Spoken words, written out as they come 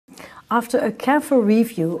After a careful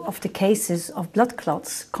review of the cases of blood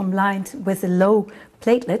clots combined with the low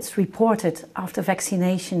platelets reported after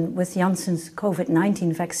vaccination with Janssen's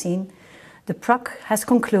COVID-19 vaccine, the PRAC has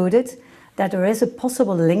concluded that there is a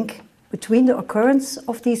possible link between the occurrence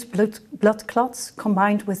of these blood clots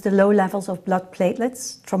combined with the low levels of blood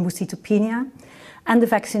platelets, thrombocytopenia, and the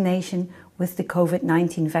vaccination with the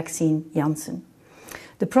COVID-19 vaccine Janssen.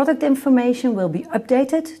 The product information will be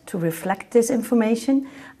updated to reflect this information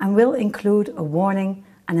and will include a warning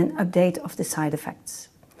and an update of the side effects.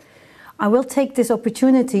 I will take this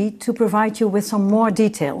opportunity to provide you with some more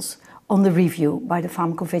details on the review by the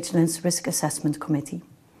Pharmacovigilance Risk Assessment Committee.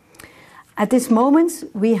 At this moment,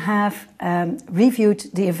 we have reviewed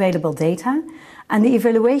the available data, and the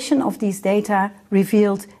evaluation of these data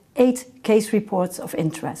revealed 8 case reports of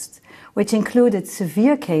interest, which included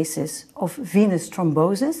severe cases of venous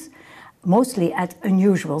thrombosis, mostly at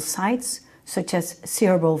unusual sites, such as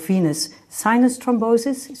cerebral venous sinus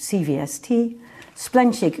thrombosis, CVST,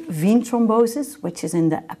 splanchnic vein thrombosis, which is in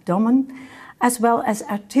the abdomen, as well as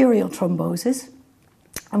arterial thrombosis.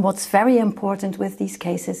 And what's very important with these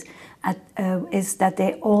cases is that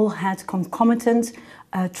they all had concomitant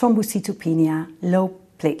thrombocytopenia, low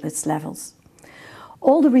platelets levels.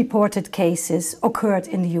 All the reported cases occurred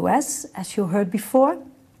in the US, as you heard before,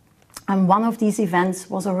 and one of these events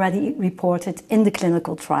was already reported in the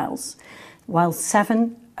clinical trials, while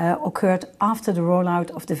 7 occurred after the rollout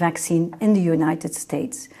of the vaccine in the United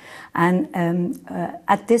States. And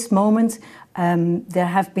at this moment, there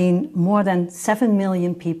have been more than 7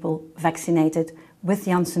 million people vaccinated with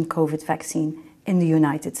Janssen COVID vaccine in the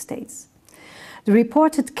United States. The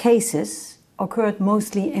reported cases occurred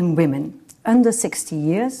mostly in women under 60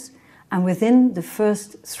 years and within the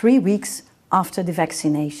first 3 weeks after the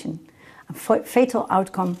vaccination. A fatal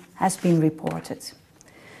outcome has been reported.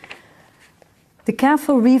 The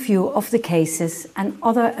careful review of the cases and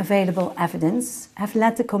other available evidence have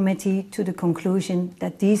led the committee to the conclusion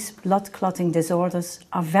that these blood clotting disorders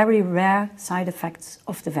are very rare side effects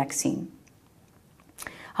of the vaccine.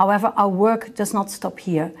 However, our work does not stop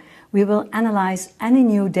here. We will analyze any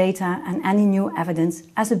new data and any new evidence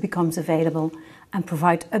as it becomes available and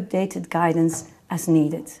provide updated guidance as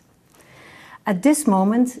needed. At this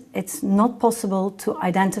moment, it's not possible to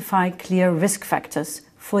identify clear risk factors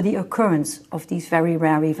for the occurrence of these very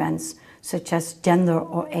rare events, such as gender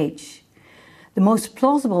or age. The most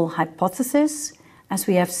plausible hypothesis, as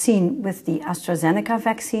we have seen with the AstraZeneca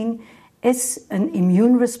vaccine, is an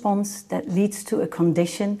immune response that leads to a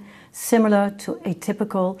condition similar to a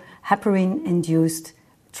typical heparin-induced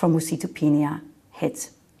thrombocytopenia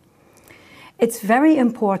hit. It's very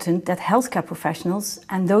important that healthcare professionals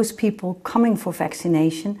and those people coming for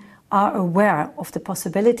vaccination are aware of the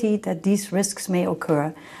possibility that these risks may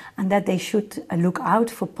occur and that they should look out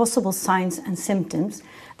for possible signs and symptoms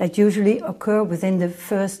that usually occur within the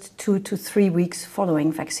first 2 to 3 weeks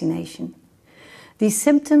following vaccination. These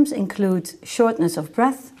symptoms include shortness of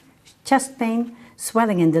breath, chest pain,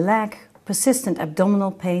 swelling in the leg, persistent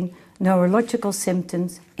abdominal pain, neurological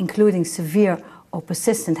symptoms, including severe or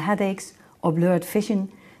persistent headaches or blurred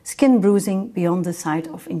vision, skin bruising beyond the site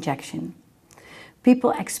of injection.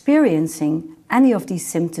 People experiencing any of these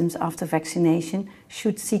symptoms after vaccination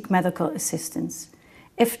should seek medical assistance.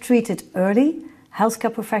 If treated early,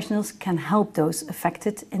 healthcare professionals can help those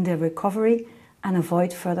affected in their recovery and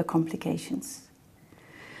avoid further complications.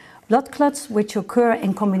 Blood clots which occur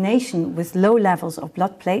in combination with low levels of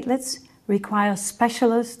blood platelets require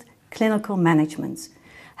specialist clinical management.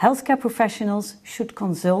 Healthcare professionals should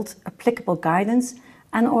consult applicable guidance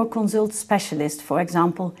and/or consult specialists, for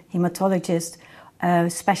example, hematologists,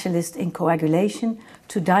 specialists in coagulation,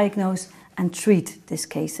 to diagnose and treat these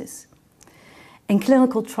cases. In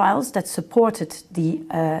clinical trials that supported the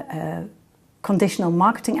conditional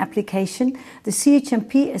marketing application, the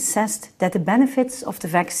CHMP assessed that the benefits of the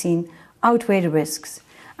vaccine outweigh the risks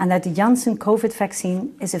and that the Janssen COVID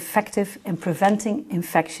vaccine is effective in preventing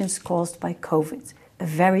infections caused by COVID, a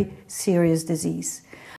very serious disease.